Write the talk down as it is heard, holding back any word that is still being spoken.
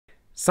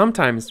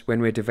Sometimes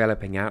when we're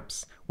developing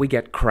apps, we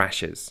get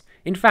crashes.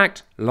 In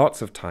fact,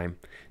 lots of time.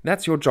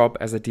 That's your job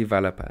as a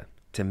developer,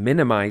 to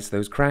minimize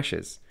those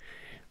crashes.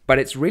 But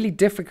it's really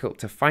difficult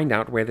to find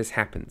out where this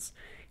happens.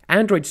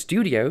 Android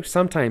Studio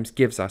sometimes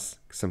gives us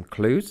some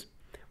clues,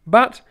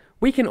 but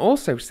we can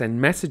also send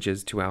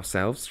messages to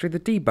ourselves through the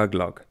debug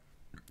log.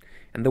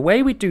 And the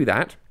way we do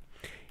that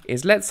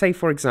is, let's say,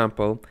 for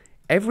example,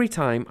 every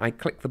time I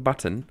click the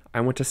button,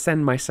 I want to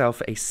send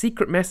myself a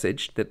secret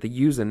message that the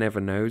user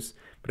never knows,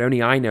 but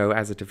only I know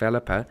as a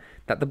developer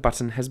that the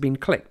button has been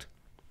clicked.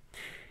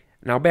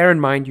 Now bear in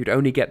mind, you'd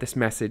only get this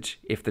message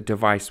if the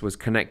device was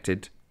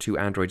connected to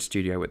Android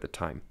Studio at the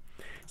time.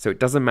 So it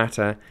doesn't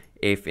matter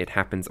if it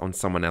happens on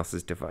someone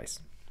else's device.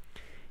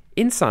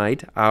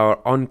 Inside our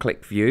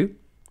on-click view,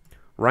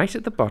 right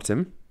at the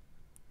bottom,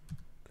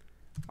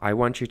 I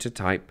want you to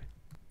type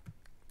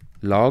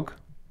Log.d.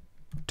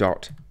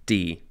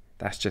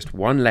 That's just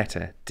one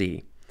letter,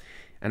 D.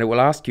 And it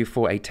will ask you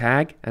for a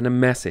tag and a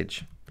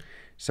message.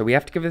 So we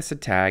have to give this a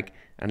tag,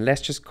 and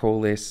let's just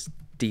call this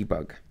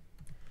debug.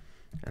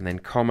 And then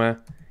comma,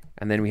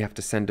 and then we have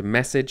to send a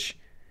message,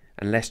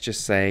 and let's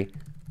just say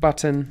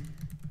button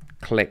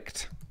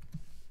clicked.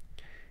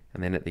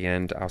 And then at the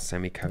end, our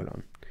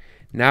semicolon.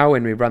 Now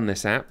when we run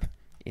this app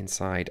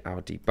inside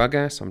our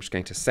debugger, so I'm just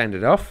going to send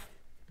it off.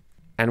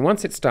 And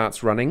once it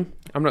starts running,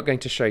 I'm not going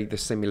to show you the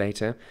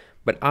simulator,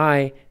 but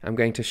I am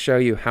going to show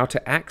you how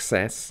to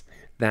access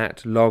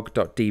that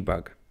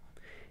log.debug.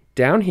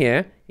 Down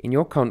here in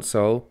your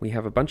console, we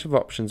have a bunch of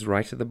options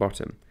right at the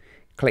bottom.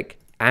 Click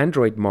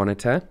Android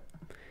Monitor,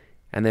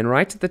 and then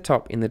right at the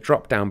top in the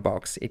drop-down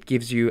box, it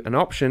gives you an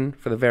option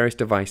for the various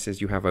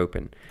devices you have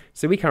open.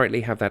 So we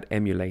currently have that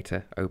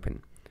emulator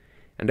open.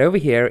 And over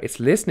here, it's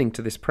listening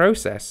to this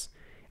process,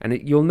 and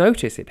you'll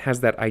notice it has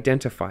that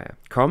identifier,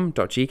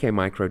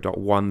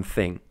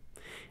 com.gkmicro.oneThing.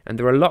 And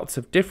there are lots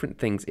of different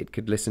things it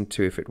could listen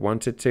to if it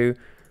wanted to,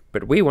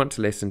 but we want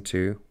to listen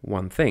to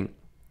one thing.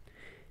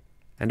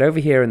 And over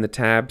here in the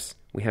tabs,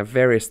 we have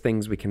various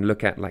things we can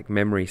look at, like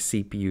memory,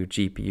 CPU,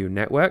 GPU,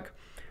 network.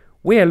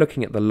 We are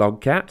looking at the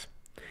logcat,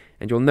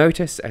 and you'll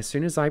notice as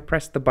soon as I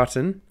press the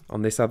button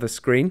on this other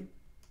screen,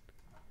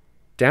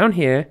 down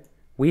here,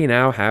 we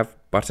now have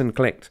button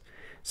clicked.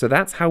 So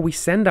that's how we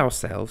send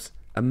ourselves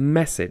a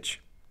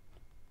message.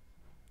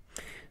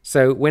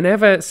 So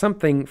whenever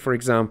something, for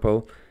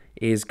example,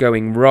 is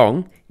going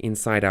wrong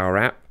inside our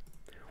app,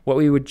 what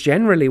we would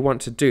generally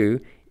want to do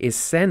is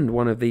send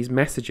one of these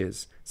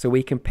messages so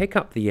we can pick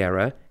up the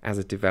error as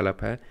a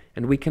developer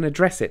and we can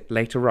address it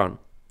later on.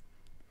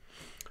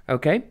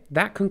 Okay,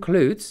 that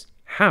concludes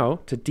how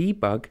to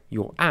debug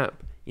your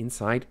app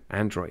inside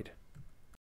Android.